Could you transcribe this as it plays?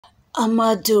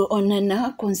Amadou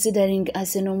Onana considering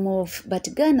Arsenal move, but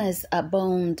Gunners are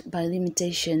bound by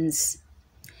limitations.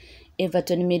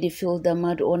 Everton midfielder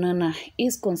Amadou Onana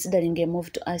is considering a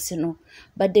move to Arsenal,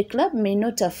 but the club may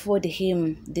not afford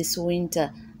him this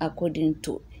winter, according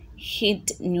to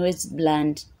Hit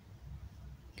Newsblad.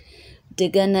 The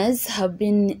Gunners have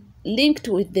been linked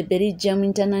with the Belgium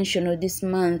international this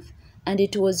month, and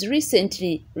it was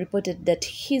recently reported that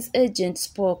his agent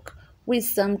spoke with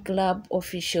some club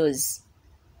officials.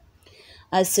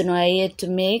 Arsenal are yet to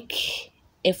make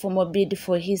a formal bid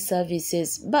for his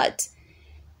services, but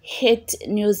Het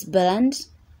Newsblad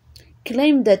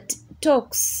claimed that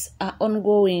talks are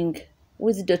ongoing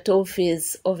with the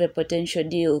Toffees of a potential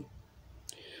deal.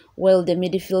 While the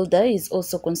midfielder is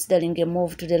also considering a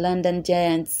move to the London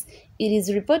Giants, it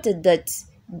is reported that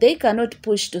they cannot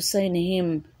push to sign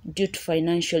him due to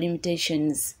financial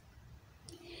limitations.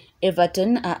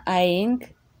 Everton are eyeing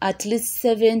at least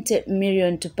 70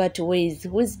 million to part ways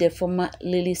with the former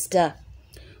Lille star.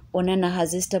 Onana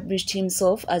has established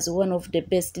himself as one of the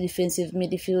best defensive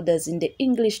midfielders in the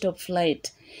English top flight.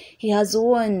 He has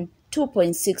won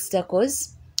 2.6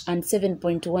 tackles and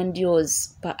 7.1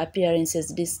 duels per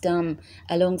appearances this term,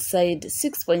 alongside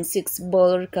 6.6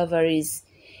 ball recoveries.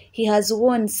 He has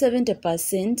won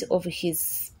 70% of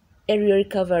his aerial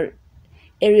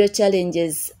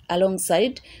challenges,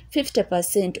 alongside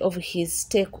 50% of his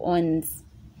take-ons.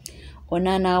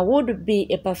 Onana would be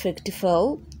a perfect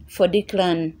foil for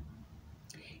Declan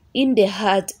in the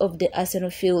heart of the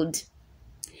Arsenal field.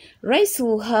 Rice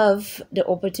will have the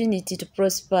opportunity to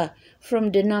prosper from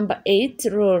the number 8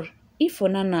 role if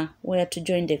Onana were to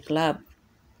join the club.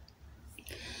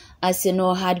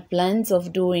 Arsenal had plans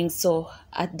of doing so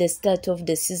at the start of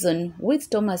the season with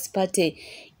Thomas Partey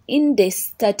in the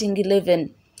starting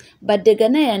 11, but the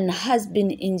Ghanaian has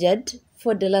been injured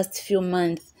for the last few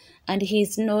months and he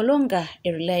is no longer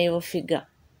a reliable figure.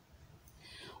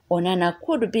 Onana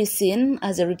could be seen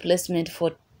as a replacement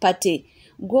for Partey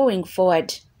going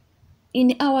forward.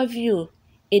 In our view,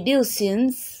 a deal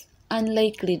seems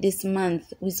unlikely this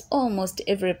month, with almost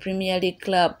every Premier League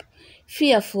club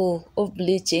fearful of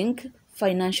breaching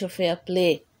financial fair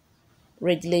play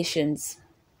regulations.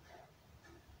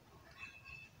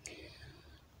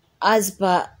 As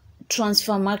per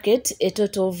Transfer Market, a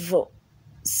total of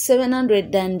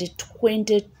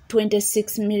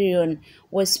 726 million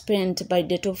was spent by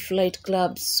the top flight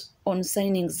clubs on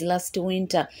signings last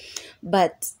winter,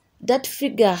 but that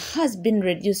figure has been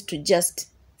reduced to just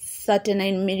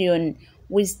 39 million,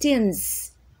 with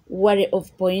teams wary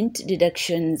of point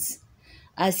deductions.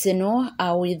 Arsenal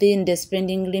are within the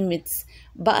spending limits,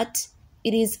 but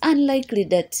it is unlikely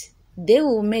that they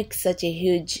will make such a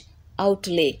huge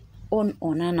outlay on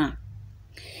Onana.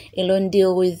 A loan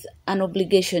deal with an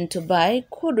obligation to buy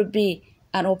could be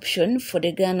an option for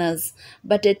the Gunners,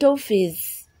 but the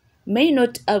Toffees may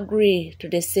not agree to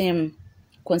the same,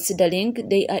 considering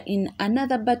they are in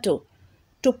another battle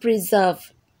to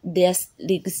preserve their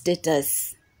league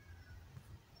status.